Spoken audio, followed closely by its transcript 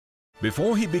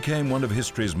Before he became one of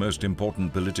history's most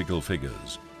important political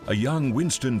figures, a young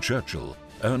Winston Churchill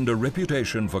earned a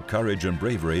reputation for courage and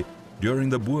bravery during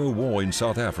the Boer War in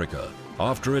South Africa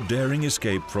after a daring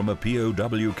escape from a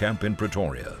POW camp in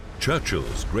Pretoria.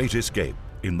 Churchill's great escape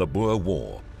in the Boer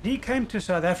War. He came to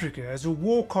South Africa as a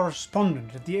war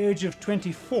correspondent at the age of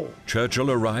 24. Churchill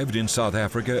arrived in South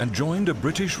Africa and joined a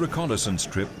British reconnaissance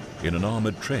trip in an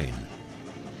armoured train.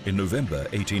 In November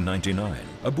 1899,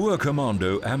 a Boer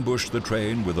commando ambushed the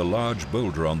train with a large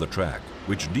boulder on the track,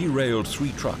 which derailed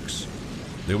 3 trucks.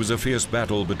 There was a fierce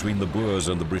battle between the Boers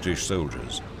and the British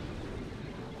soldiers.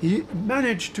 He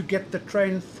managed to get the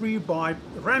train free by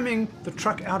ramming the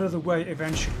truck out of the way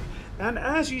eventually. And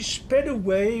as he sped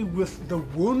away with the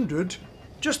wounded,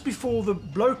 just before the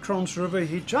Blokrans River,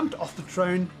 he jumped off the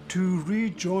train to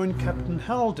rejoin Captain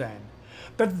Haldane.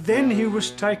 But then he was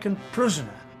taken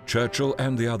prisoner. Churchill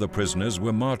and the other prisoners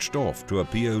were marched off to a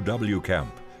POW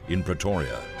camp in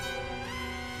Pretoria.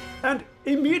 And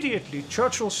immediately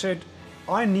Churchill said,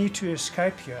 "I need to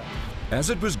escape here." As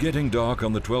it was getting dark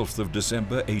on the 12th of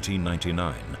December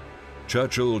 1899,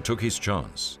 Churchill took his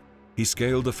chance. He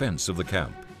scaled the fence of the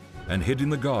camp and hid in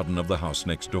the garden of the house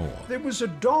next door. There was a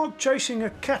dog chasing a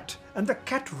cat, and the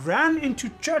cat ran into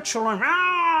Churchill and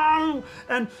 "Meow!"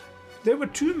 And there were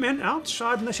 2 men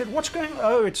outside, and they said, "What's going on?"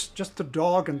 "Oh, it's just the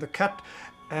dog and the cat,"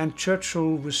 and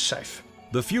Churchill was safe.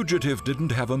 The fugitive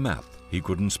didn't have a map, he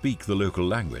couldn't speak the local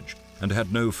language, and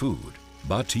had no food.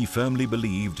 But he firmly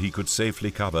believed he could safely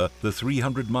cover the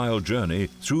 300-mile journey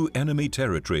through enemy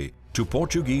territory to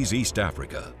Portuguese East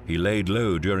Africa. He laid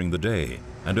low during the day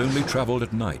and only traveled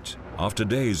at night. After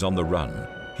days on the run,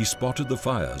 he spotted the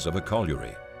fires of a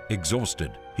colliery.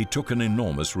 Exhausted, he took an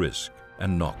enormous risk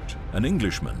and knocked. An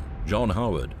Englishman, John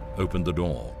Howard, opened the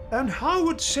door. And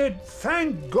Howard said,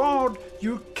 "Thank God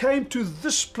you came to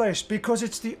this place, because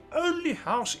it's the only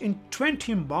house in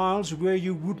 20 miles where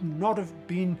you would not have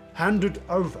been handed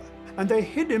over." And they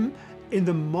hid him in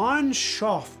the mine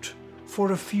shaft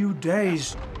for a few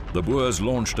days. The Boers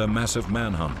launched a massive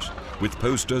manhunt, with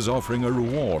posters offering a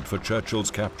reward for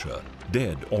Churchill's capture,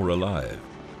 dead or alive.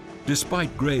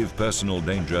 Despite grave personal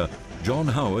danger, John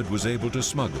Howard was able to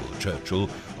smuggle Churchill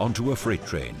onto a freight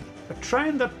train. A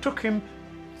train that took him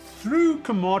through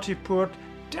Komatipoort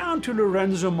down to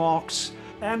Lorenzo Marx,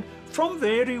 and from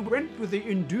there he went with the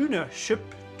Induna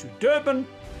ship to Durban,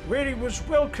 where he was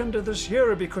welcomed as this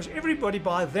hero because everybody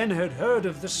by then had heard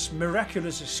of this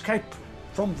miraculous escape.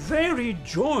 From there he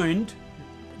joined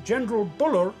General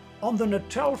Buller on the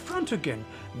Natal front again,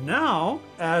 now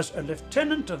as a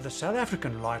lieutenant of the South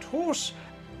African Light Horse,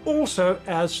 also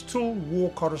as still war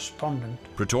correspondent.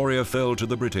 Pretoria fell to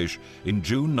the British in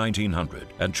June 1900,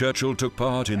 and Churchill took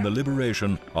part in the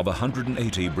liberation of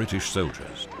 180 British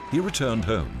soldiers. He returned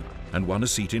home and won a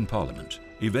seat in Parliament,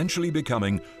 eventually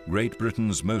becoming Great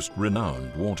Britain's most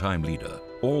renowned wartime leader,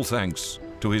 all thanks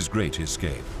to his great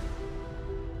escape.